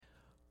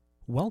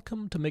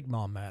Welcome to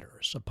Mi'kmaq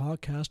Matters, a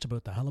podcast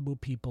about the Qalipu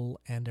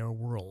people and our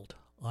world.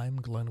 I'm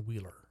Glenn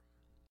Wheeler.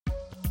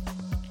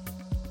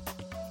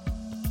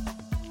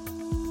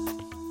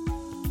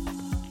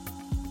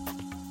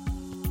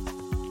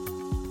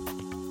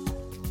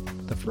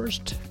 The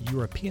first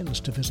Europeans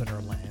to visit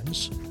our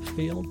lands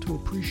failed to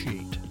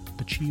appreciate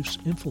the chief's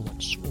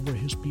influence over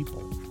his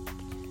people.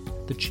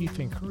 The chief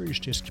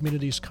encouraged his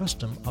community's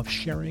custom of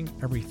sharing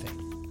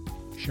everything.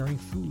 Sharing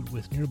food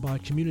with nearby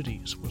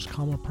communities was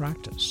common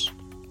practice.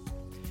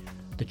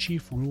 The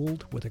chief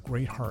ruled with a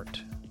great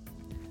heart.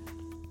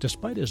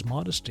 Despite his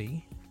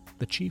modesty,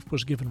 the chief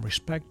was given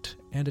respect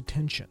and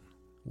attention.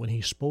 When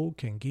he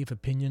spoke and gave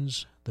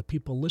opinions, the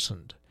people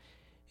listened.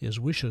 His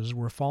wishes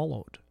were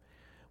followed.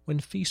 When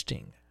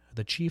feasting,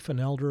 the chief and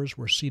elders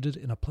were seated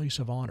in a place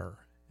of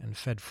honor and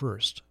fed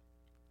first.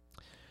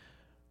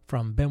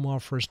 From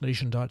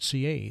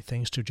BenoitFirstNation.ca,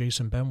 thanks to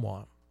Jason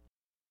Benoit.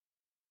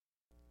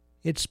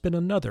 It's been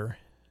another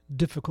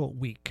difficult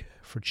week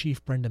for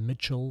Chief Brendan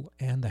Mitchell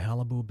and the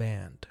Qalipu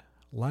Band.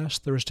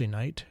 Last Thursday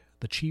night,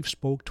 the chief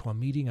spoke to a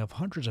meeting of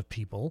hundreds of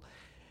people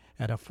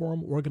at a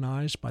forum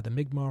organized by the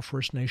Mi'kmaq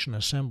First Nation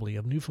Assembly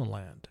of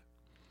Newfoundland.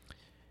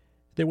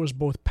 There was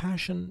both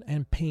passion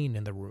and pain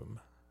in the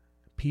room.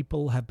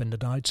 People have been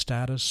denied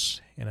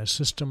status in a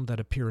system that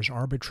appears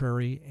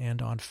arbitrary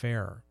and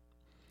unfair.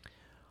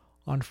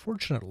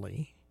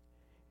 Unfortunately,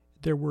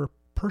 there were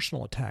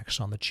personal attacks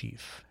on the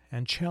chief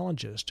and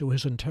challenges to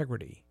his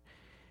integrity,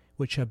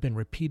 which have been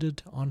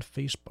repeated on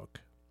Facebook.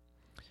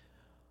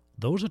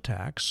 Those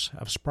attacks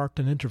have sparked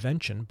an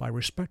intervention by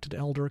respected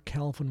Elder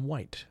Calvin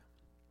White.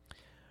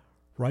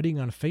 Writing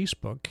on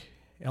Facebook,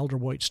 Elder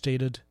White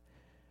stated,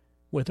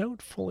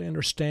 "Without fully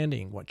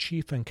understanding what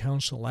Chief and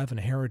Council have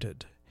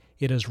inherited,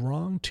 it is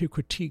wrong to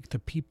critique the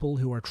people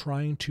who are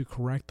trying to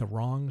correct the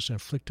wrongs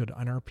inflicted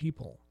on our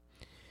people.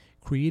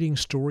 Creating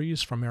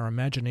stories from our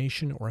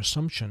imagination or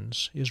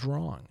assumptions is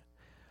wrong.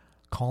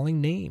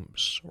 Calling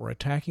names or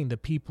attacking the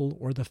people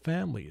or the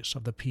families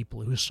of the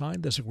people who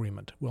signed this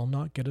agreement will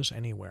not get us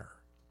anywhere."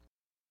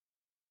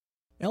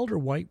 Elder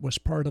White was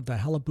part of the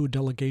Qalipu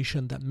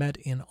delegation that met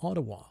in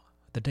Ottawa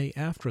the day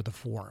after the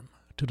forum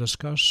to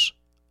discuss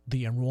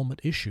the enrollment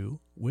issue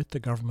with the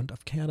Government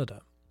of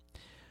Canada.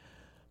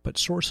 But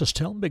sources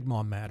tell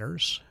Mi'kmaq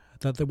Matters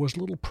that there was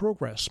little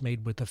progress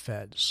made with the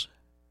feds,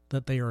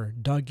 that they are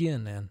dug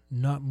in and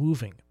not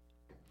moving.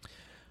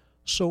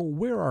 So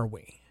where are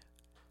we?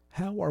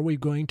 How are we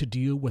going to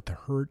deal with the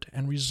hurt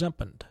and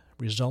resentment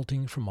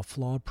resulting from a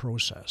flawed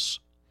process?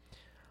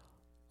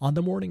 On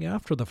the morning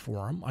after the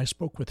forum, I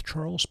spoke with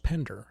Charles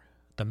Pender,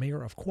 the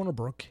mayor of Corner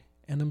Brook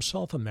and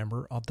himself a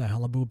member of the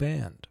Qalipu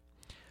Band.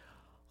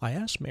 I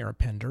asked Mayor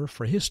Pender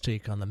for his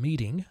take on the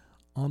meeting,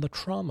 on the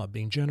trauma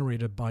being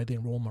generated by the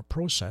enrollment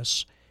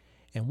process,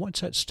 and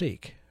what's at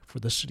stake for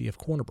the city of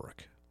Corner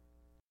Brook.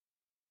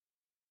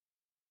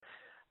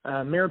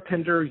 Mayor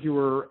Pender, you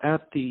were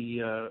at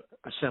the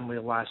assembly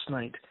last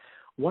night.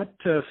 What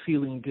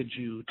feeling did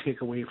you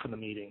take away from the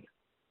meeting?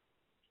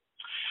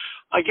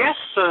 I guess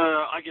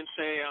I can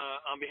say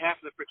on behalf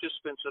of the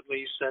participants at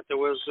least that there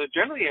was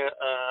generally a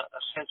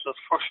sense of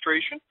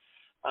frustration,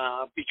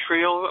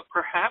 betrayal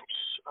perhaps,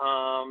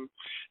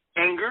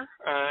 anger,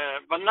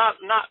 but not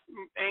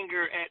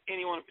anger at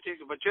anyone in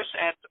particular, but just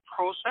at the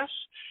process,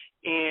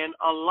 and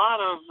a lot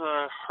of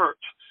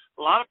hurt.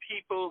 A lot of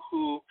people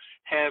who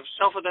have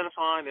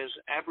self-identified as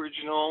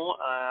Aboriginal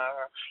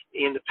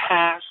in the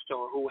past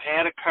or who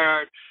had a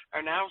card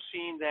are now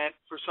seeing that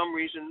for some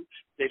reason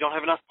they don't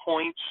have enough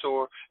points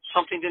or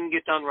something didn't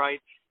get done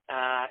right,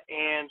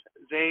 and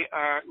they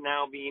are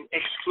now being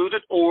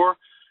excluded or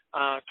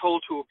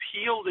told to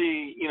appeal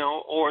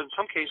or in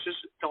some cases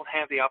don't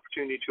have the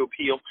opportunity to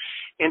appeal.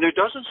 And there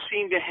doesn't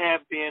seem to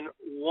have been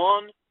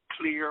one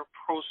clear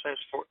process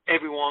for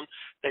everyone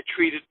that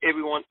treated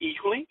everyone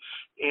equally.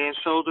 And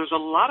so there's a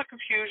lot of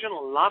confusion, a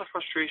lot of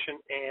frustration,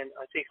 and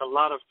I think a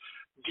lot of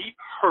deep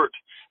hurt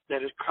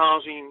that is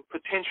causing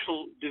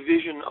potential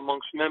division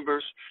amongst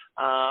members,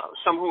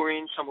 some who are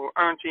in, some who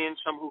aren't in,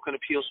 some who can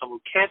appeal, some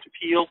who can't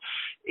appeal.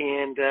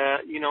 And,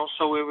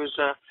 so it was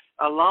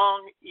a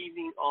long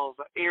evening of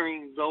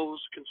airing those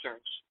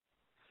concerns.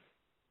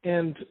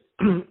 And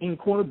in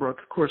Corner Brook,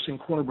 of course, we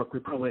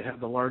probably have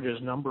the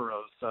largest number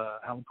of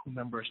Qalipu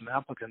members and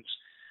applicants.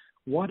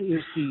 What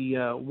is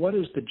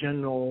the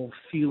general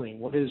feeling?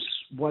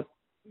 What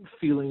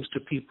feelings do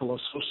people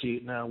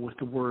associate now with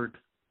the word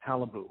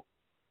Qalipu?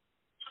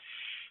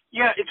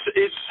 Yeah,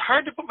 it's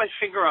hard to put my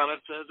finger on it.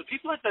 The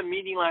people at the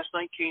meeting last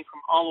night came from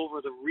all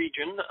over the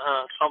region,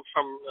 some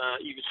from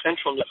even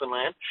central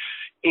Newfoundland.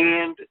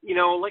 And,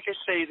 like I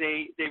say,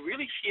 they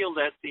really feel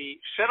that the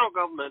federal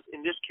government,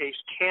 in this case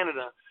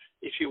Canada,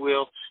 if you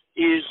will,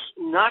 is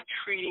not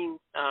treating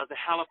the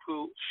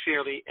Qalipu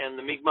fairly and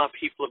the Mi'kmaq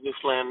people of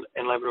Newfoundland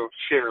and Labrador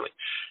fairly.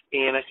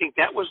 And I think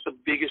that was the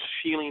biggest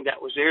feeling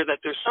that was there, that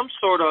there's some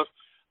sort of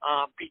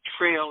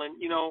betrayal. And,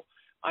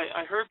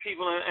 I heard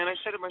people, and I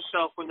said it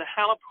myself, when the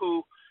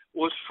Qalipu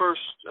was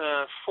first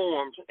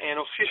formed and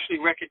officially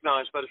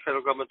recognized by the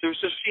federal government, there was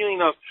this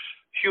feeling of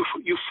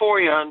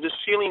euphoria and this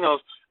feeling of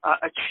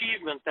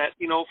achievement that,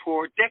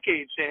 for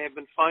decades they have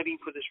been fighting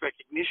for this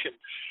recognition.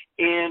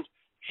 And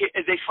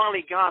they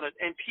finally got it.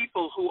 And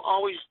people who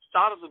always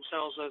thought of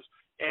themselves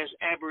as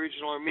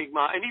Aboriginal or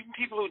Mi'kmaq, and even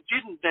people who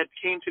didn't, that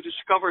came to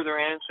discover their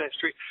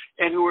ancestry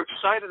and who were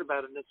excited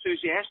about it and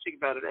enthusiastic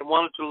about it and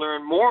wanted to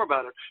learn more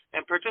about it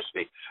and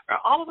participate, are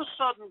all of a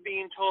sudden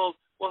being told,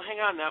 well,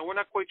 hang on now, we're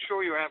not quite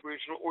sure you're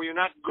Aboriginal, or you're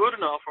not good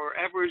enough or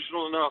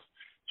Aboriginal enough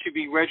to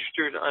be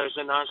registered as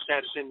a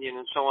non-status Indian,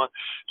 and so on.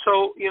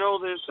 So,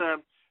 there's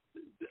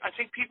I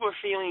think people are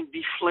feeling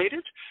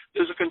deflated.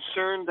 There's a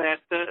concern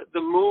that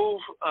the move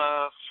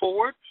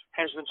forward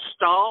has been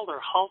stalled or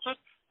halted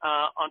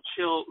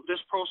until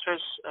this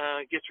process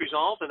gets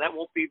resolved, and that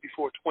won't be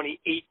before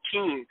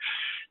 2018.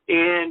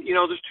 And,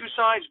 there's two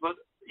sides, but,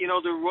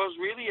 there was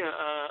really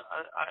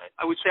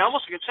I would say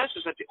almost a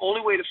consensus that the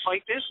only way to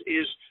fight this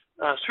is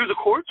through the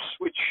courts,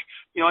 which,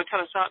 I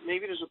kind of thought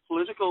maybe there's a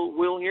political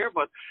will here,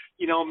 but,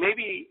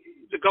 maybe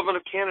the government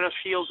of Canada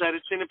feels that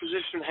it's in a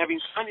position, having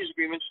signed these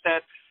agreements,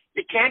 that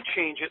it can't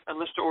change it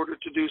unless they're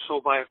ordered to do so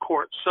by a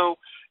court. So,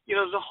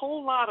 there's a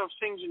whole lot of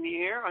things in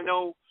the air. I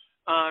know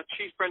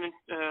Chief Brendan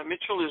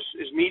Mitchell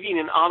is meeting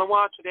in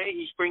Ottawa today.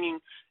 He's bringing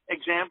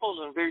examples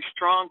and very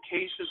strong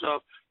cases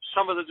of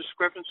some of the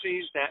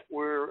discrepancies that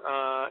were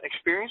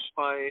experienced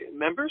by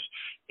members,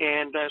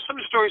 and some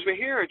of the stories we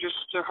hear are just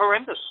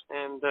horrendous.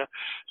 And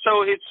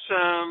so it's.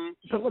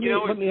 So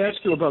let me ask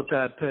you about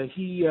that.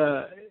 He,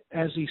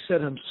 as he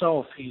said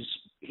himself,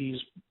 he's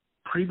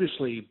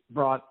previously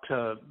brought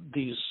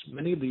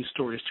many of these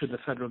stories to the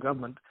federal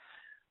government,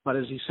 but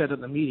as he said at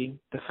the meeting,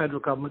 the federal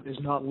government is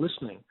not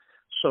listening.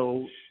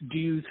 So do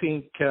you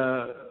think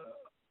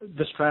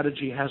the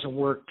strategy hasn't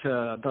worked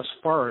thus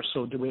far?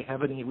 So do we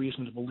have any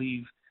reason to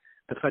believe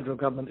the federal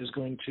government is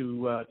going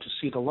to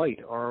see the light,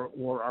 or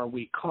are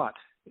we caught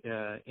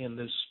in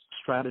this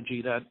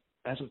strategy that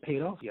hasn't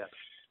paid off yet?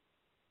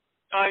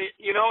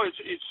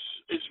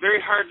 It's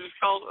very hard to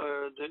tell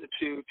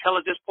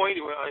at this point.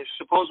 I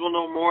suppose we'll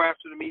know more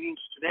after the meetings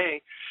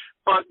today.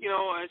 But,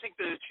 I think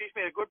the chief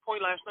made a good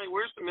point last night.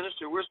 Where's the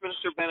minister? Where's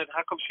Minister Bennett?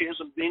 How come she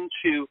hasn't been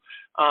to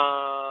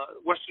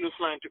Western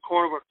Newfoundland, to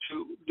Corner Brook,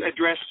 to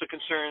address the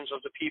concerns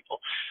of the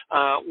people?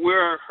 Where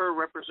are her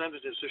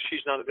representatives if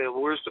she's not available?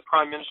 Where's the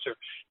Prime Minister?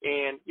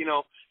 And,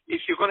 if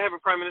you're going to have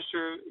a Prime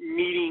Minister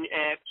meeting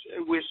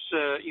with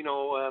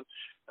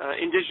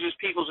Indigenous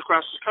peoples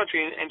across this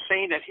country and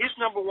saying that his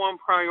number one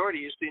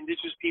priority is the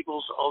Indigenous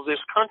peoples of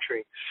this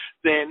country,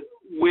 then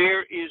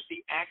where is the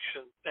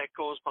action that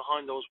goes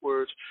behind those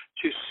words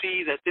to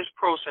see that this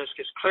process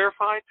gets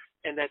clarified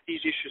and that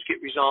these issues get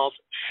resolved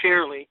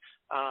fairly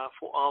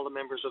for all the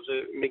members of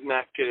the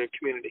Mi'kmaq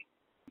community?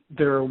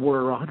 There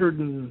were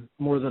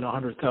more than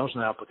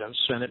 100,000 applicants,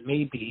 and it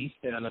may be,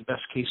 in a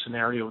best case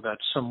scenario, that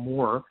some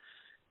more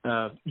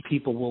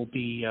people will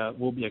be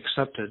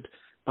accepted,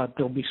 but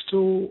there'll be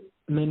still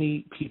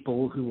many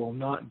people who will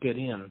not get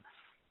in.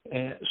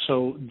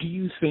 So do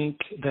you think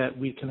that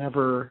we can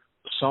ever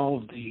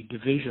solve the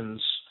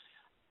divisions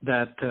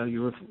that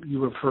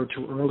you referred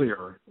to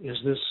earlier? Is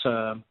this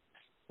are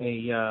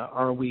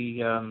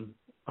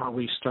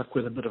we stuck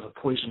with a bit of a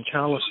poison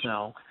chalice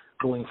now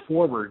going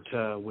forward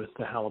with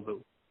the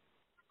Qalipu?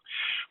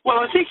 Well,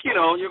 I think, you're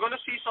going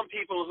to see some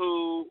people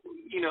who,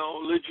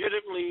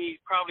 legitimately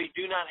probably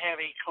do not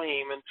have a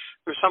claim. And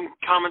there's some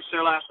comments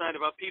there last night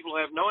about people who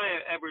have no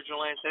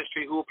Aboriginal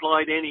ancestry who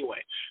applied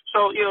anyway.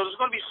 So, there's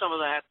going to be some of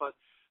that. But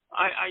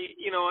I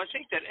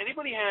think that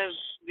anybody has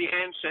the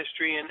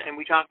ancestry, and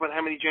we talk about how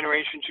many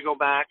generations you go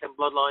back and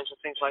bloodlines and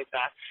things like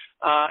that.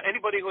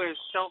 Anybody who has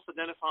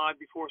self-identified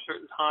before a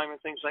certain time and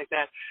things like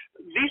that,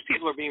 these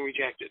people are being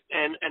rejected,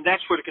 and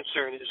that's where the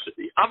concern is.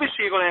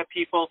 Obviously, you're going to have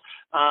people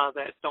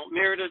that don't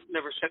merit it,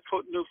 never set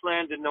foot in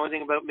Newfoundland, didn't know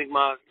anything about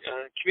Mi'kmaq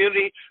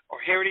community or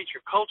heritage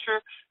or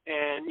culture,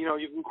 and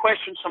you can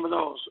question some of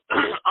those,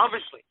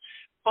 obviously.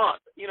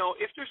 But,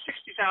 if there's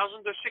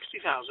 60,000, there's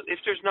 60,000.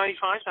 If there's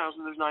 95,000,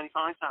 there's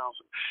 95,000.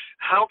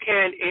 How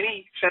can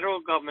any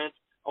federal government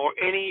or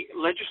any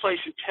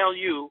legislation tell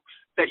you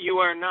that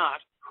you are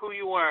not who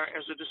you are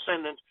as a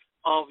descendant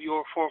of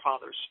your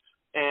forefathers?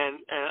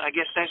 And I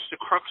guess that's the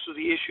crux of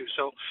the issue.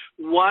 So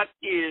what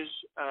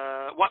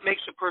makes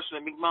a person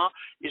a Mi'kmaq?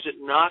 Is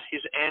it not his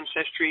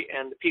ancestry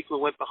and the people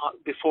who went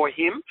before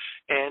him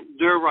and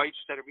their rights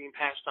that are being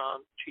passed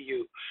on to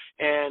you?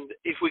 And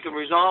if we can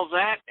resolve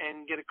that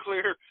and get a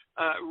clear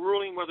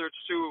ruling, whether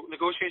it's through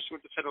negotiation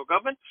with the federal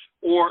government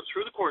or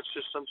through the court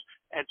systems,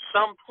 at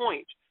some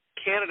point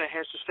Canada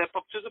has to step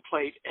up to the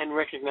plate and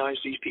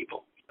recognize these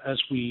people. As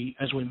we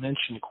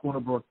mentioned, Corner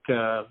Brook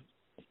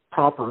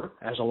proper,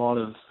 as a lot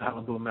of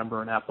Qalipu member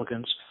and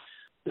applicants,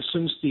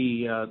 since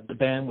the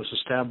ban was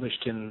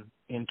established in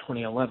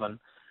 2011,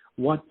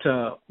 what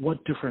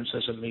difference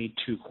has it made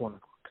to Corner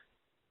Brook?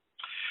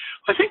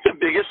 I think the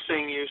biggest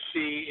thing you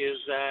see is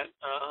that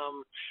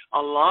a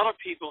lot of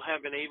people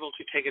have been able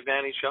to take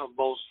advantage of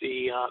both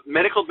the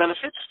medical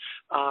benefits,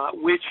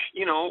 which,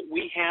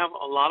 we have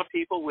a lot of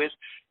people with,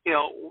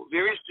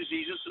 various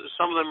diseases.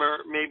 Some of them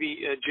are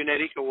maybe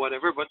genetic or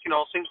whatever, but,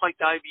 things like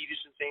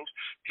diabetes and things,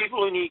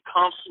 people who need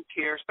constant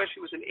care,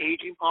 especially with an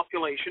aging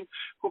population,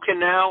 who can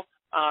now,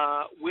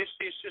 with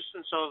the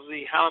assistance of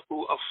the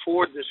Halapu,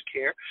 afford this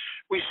care.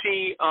 We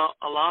see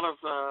a lot of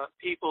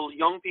people,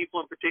 young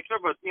people in particular,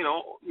 but,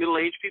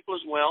 middle-aged people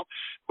as well,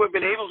 who have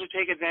been able to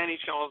take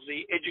advantage of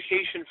the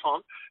education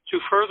fund to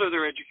further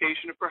their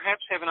education and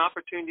perhaps have an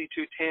opportunity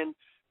to attend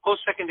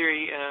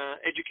post-secondary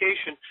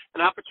education,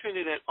 an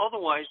opportunity that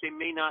otherwise they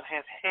may not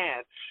have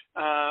had.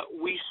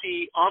 We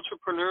see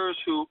entrepreneurs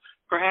who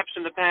perhaps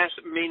in the past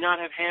may not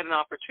have had an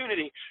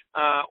opportunity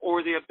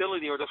or the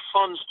ability or the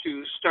funds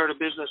to start a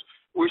business.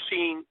 We're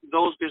seeing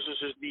those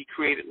businesses be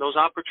created, those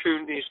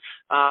opportunities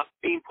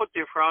being put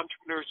there for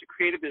entrepreneurs to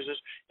create a business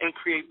and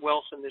create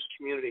wealth in this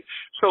community.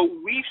 So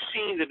we've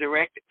seen the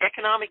direct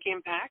economic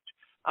impact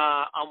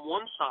on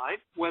one side,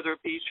 whether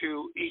it be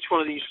to each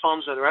one of these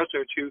funds that are out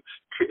there to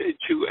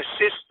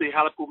assist the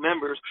Halapu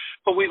members,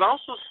 but we've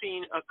also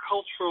seen a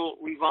cultural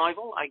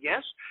revival, I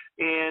guess,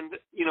 and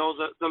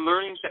the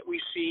learnings that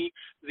we see,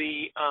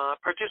 the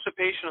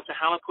participation of the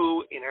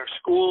Halapu in our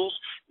schools,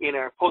 in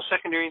our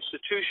post-secondary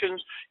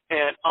institutions,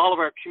 at all of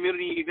our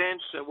community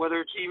events,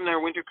 whether it's even our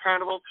winter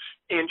carnival,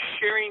 and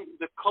sharing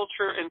the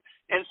culture and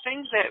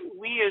things that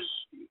we as,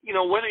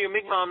 whether you're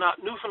Mi'kmaq or not,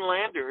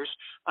 Newfoundlanders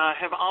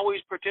have always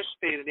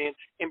participated in,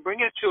 and bring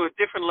it to a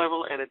different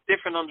level and a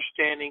different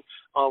understanding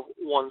of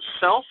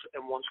oneself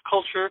and one's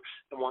culture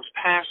and one's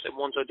past and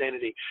one's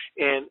identity.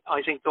 And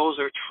I think those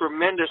are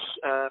tremendous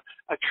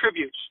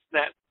attributes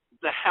that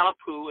the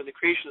Halapu and the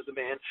creation of the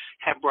band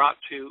have brought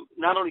to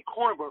not only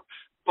Corner Brook,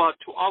 but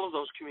to all of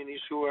those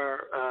communities who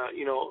are,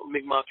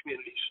 Mi'kmaq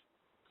communities.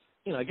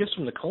 I guess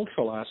from the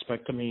cultural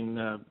aspect,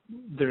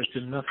 there's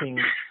been nothing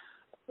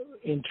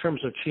in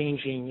terms of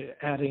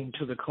adding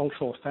to the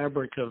cultural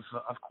fabric of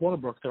Corner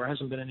Brook. There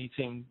hasn't been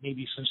anything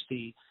maybe since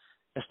the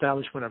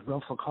establishment of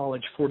Grenfell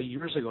College 40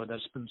 years ago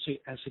that's been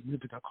as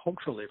significant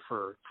culturally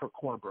for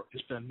Corner Brook.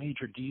 It's been a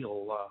major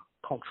deal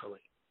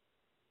culturally.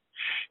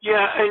 Yeah,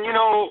 and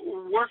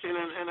working,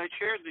 and I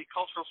chaired the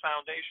Cultural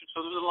Foundation,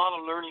 so there's a lot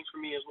of learning for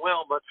me as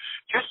well, but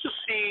just to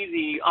see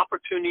the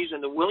opportunities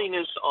and the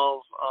willingness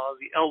of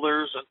the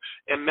elders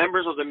and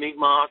members of the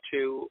Mi'kmaq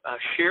to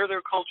share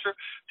their culture,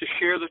 to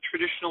share the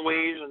traditional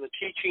ways and the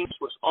teachings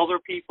with other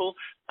people,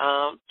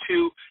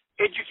 to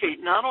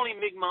educate not only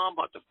Mi'kmaq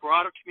but the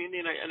broader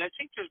community, and I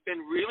think there's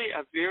been really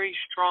a very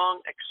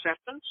strong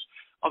acceptance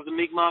of the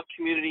Mi'kmaq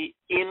community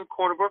in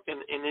Corner Brook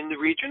and in the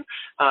region,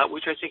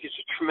 which I think is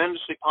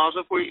tremendously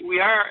positive. We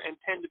are and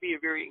tend to be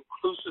a very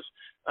inclusive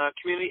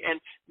community,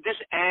 and this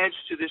adds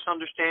to this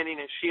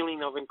understanding and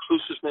feeling of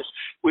inclusiveness,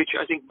 which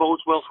I think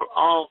bodes well for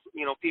all,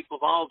 people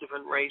of all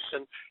different race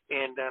and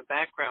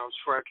backgrounds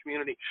for our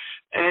community.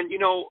 And,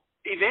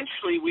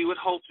 eventually we would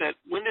hope that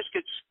when this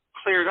gets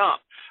cleared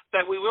up,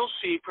 that we will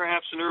see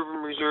perhaps an urban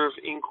reserve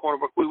in Corner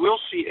Brook. We will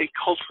see a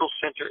cultural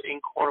center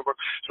in Corner Brook.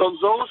 So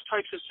those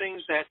types of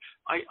things that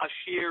I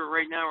fear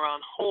right now are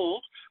on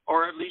hold,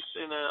 or at least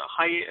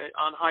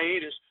on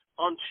hiatus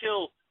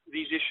until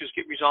these issues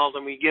get resolved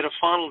and we get a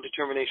final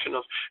determination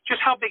of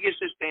just how big is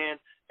this band,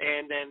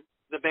 and then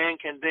the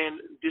band can then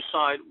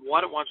decide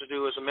what it wants to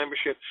do as a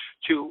membership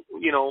to,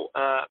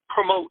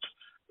 promote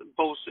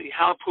both the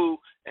Halapu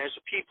as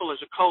a people, as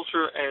a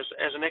culture,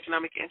 as an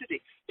economic entity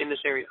in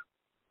this area.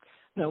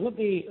 Now, let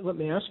me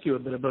ask you a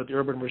bit about the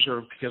Urban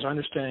Reserve, because I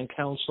understand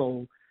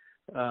Council,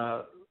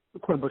 Corner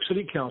Brook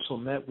City Council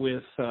met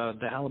with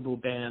the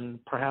Halapu band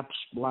perhaps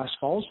last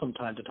fall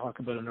sometime to talk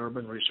about an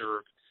Urban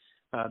Reserve.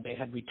 They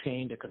had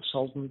retained a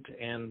consultant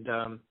and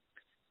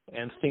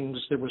things.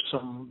 There was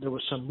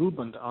some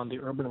movement on the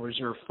Urban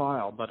Reserve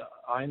file, but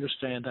I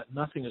understand that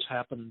nothing has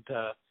happened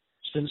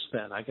since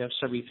then. I guess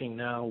everything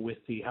now with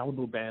the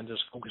Halapu band is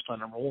focused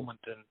on enrollment,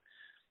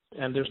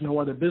 and there's no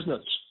other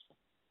business.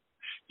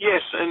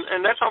 Yes,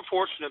 and that's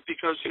unfortunate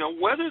because,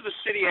 whether the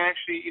city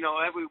actually,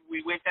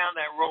 we went down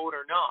that road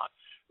or not,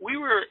 we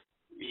were,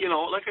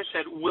 like I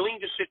said, willing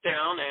to sit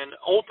down and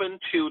open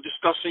to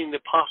discussing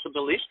the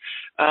possibilities,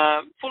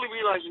 fully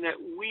realizing that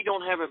we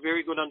don't have a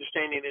very good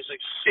understanding as a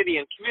city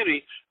and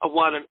community of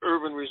what an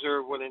urban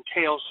reserve would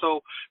entail.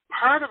 So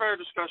part of our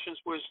discussions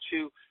was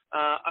to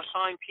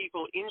assign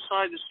people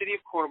inside the city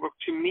of Corner Brook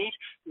to meet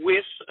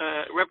with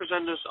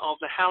representatives of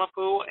the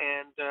Halapu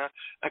and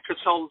a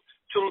consultant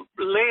to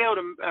lay out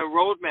a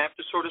roadmap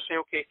to sort of say,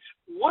 okay,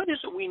 what is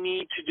it we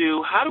need to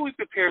do? How do we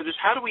prepare this?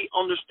 How do we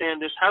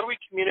understand this? How do we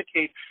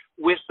communicate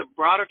with the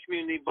broader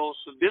community, both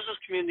the business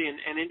community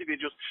and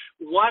individuals,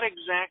 what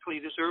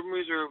exactly this urban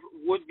reserve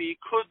would be,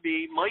 could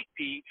be, might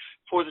be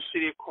for the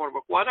city of Corner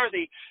Brook? What are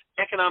the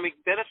economic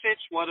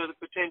benefits? What are the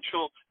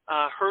potential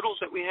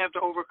hurdles that we have to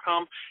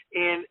overcome?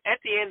 And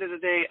at the end of the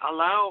day,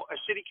 allow a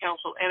city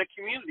council and a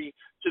community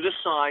to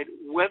decide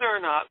whether or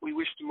not we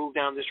wish to move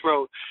down this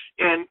road.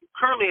 And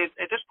currently,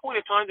 at this point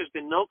in time, there's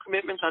been no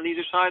commitments on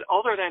either side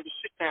other than to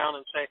sit down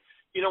and say,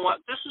 you know what,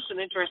 this is an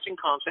interesting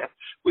concept.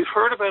 We've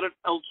heard about it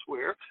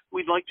elsewhere.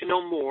 We'd like to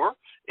know more,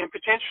 and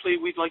potentially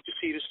we'd like to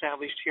see it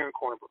established here in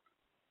Corner Brook.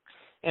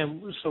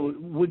 And so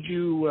would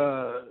you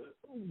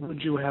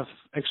have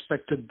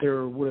expected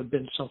there would have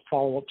been some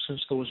follow-up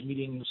since those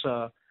meetings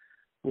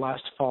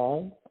last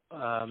fall?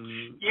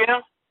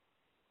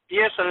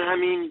 Yes, and I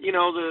mean, you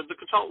know, the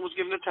consultant was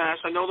given a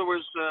task. I know there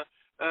was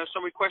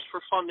some requests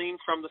for funding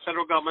from the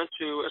federal government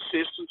to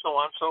assist and so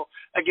on. So,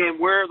 again,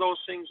 where are those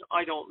things?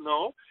 I don't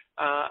know.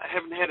 I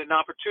haven't had an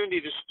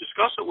opportunity to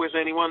discuss it with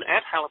anyone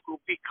at Halapu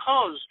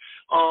because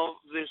of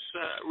this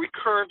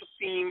recurrent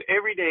theme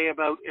every day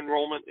about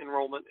enrollment. And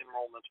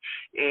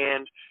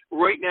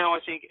right now, I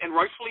think, and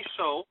rightfully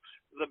so,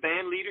 the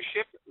band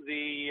leadership,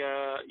 the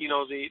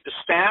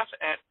staff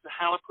at the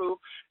Halapu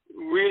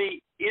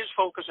really is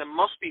focused and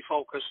must be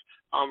focused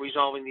on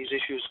resolving these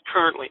issues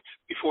currently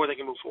before they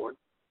can move forward.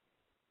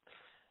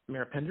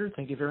 Mayor Pender,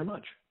 thank you very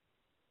much.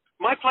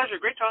 My pleasure.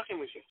 Great talking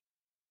with you.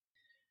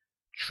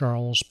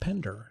 Charles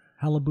Pender,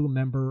 Halapu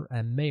member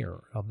and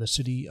mayor of the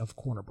city of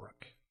Corner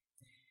Brook.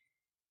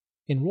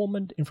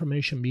 Enrollment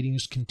information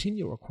meetings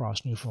continue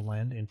across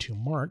Newfoundland into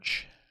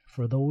March.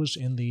 For those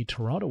in the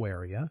Toronto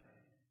area,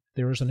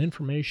 there is an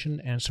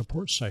information and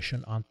support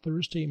session on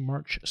Thursday,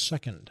 March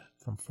 2nd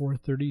from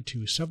 4:30 to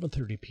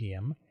 7:30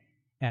 p.m.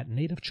 at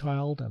Native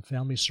Child and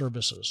Family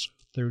Services,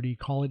 30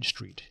 College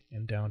Street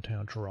in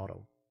downtown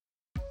Toronto.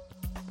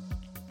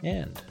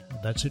 And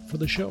that's it for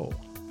the show.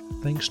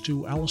 Thanks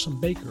to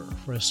Allison Baker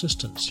for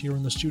assistance here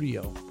in the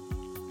studio.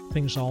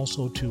 Thanks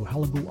also to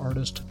Halapu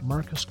artist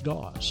Marcus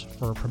Gauze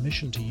for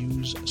permission to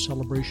use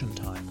Celebration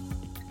Time.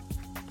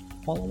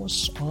 Follow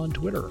us on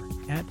Twitter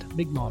at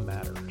Mi'kmaq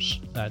Matters.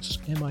 That's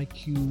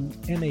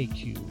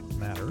MIQMAQ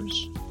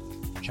Matters.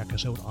 Check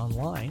us out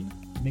online,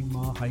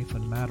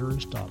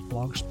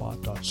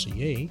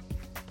 mi'kmaq-matters.blogspot.ca.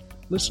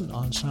 Listen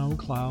on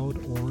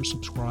SoundCloud or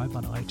subscribe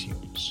on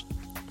iTunes.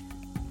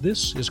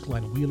 This is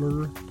Glenn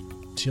Wheeler.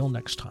 Till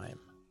next time.